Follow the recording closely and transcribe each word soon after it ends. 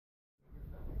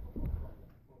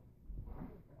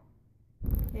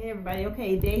Hey everybody,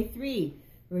 okay, day 3.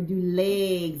 We're gonna do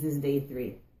legs is day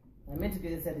 3. I meant to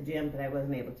do this at the gym, but I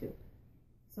wasn't able to.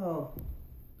 So,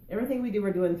 everything we do,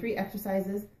 we're doing 3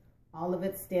 exercises, all of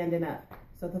it standing up.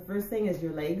 So the first thing is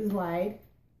your legs wide.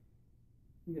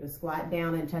 You're gonna squat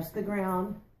down and touch the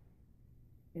ground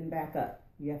and back up.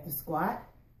 You have to squat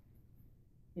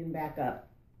and back up.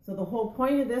 So the whole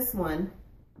point of this one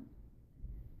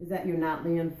is that you're not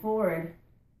leaning forward.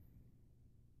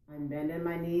 I'm bending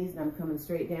my knees and I'm coming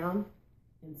straight down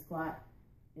and squat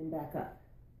and back up.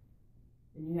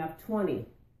 And you have 20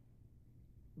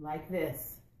 like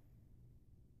this.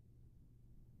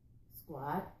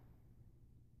 Squat.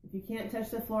 If you can't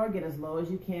touch the floor, get as low as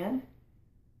you can,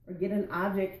 or get an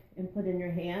object and put in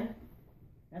your hand.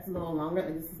 That's a little longer,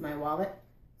 like this is my wallet,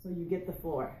 so you get the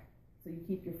 4. So you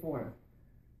keep your form,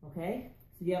 okay?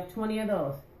 So you have 20 of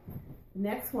those. The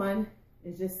next one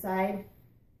is just side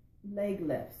leg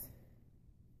lifts.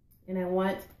 And I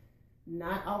want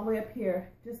not all the way up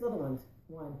here, just little ones.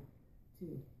 1,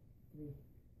 2, 3,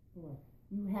 4.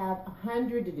 You have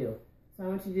 100 to do. So I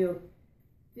want you to do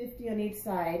 50 on each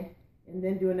side and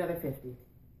then do another 50.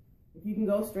 If you can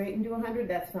go straight and do 100,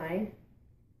 that's fine.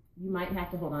 You might have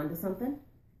to hold on to something,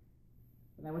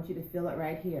 but I want you to feel it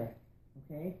right here,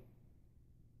 okay?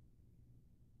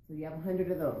 So you have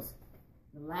 100 of those.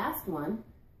 The last one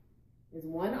is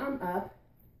one arm up,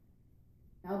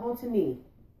 elbow to knee,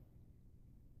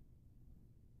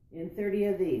 and 30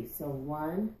 of these. So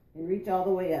 1, and reach all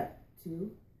the way up.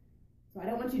 2. So I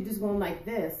don't want you just going like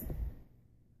this.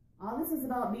 All this is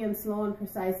about being slow and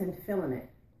precise and feeling it.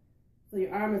 So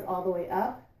your arm is all the way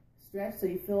up, stretch, so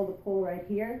you feel the pull right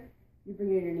here. You're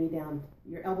bringing your knee down,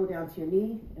 your elbow down to your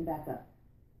knee and back up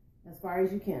as far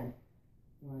as you can.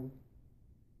 1,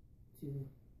 2.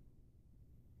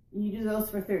 And you do those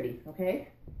for 30,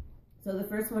 okay? So the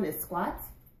first one is squats,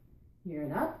 here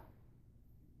and up.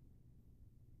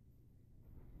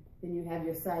 Then you have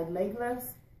your side leg lifts.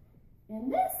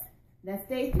 And this, that's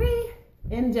day 3.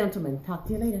 And gentlemen, talk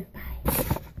to you later. Bye.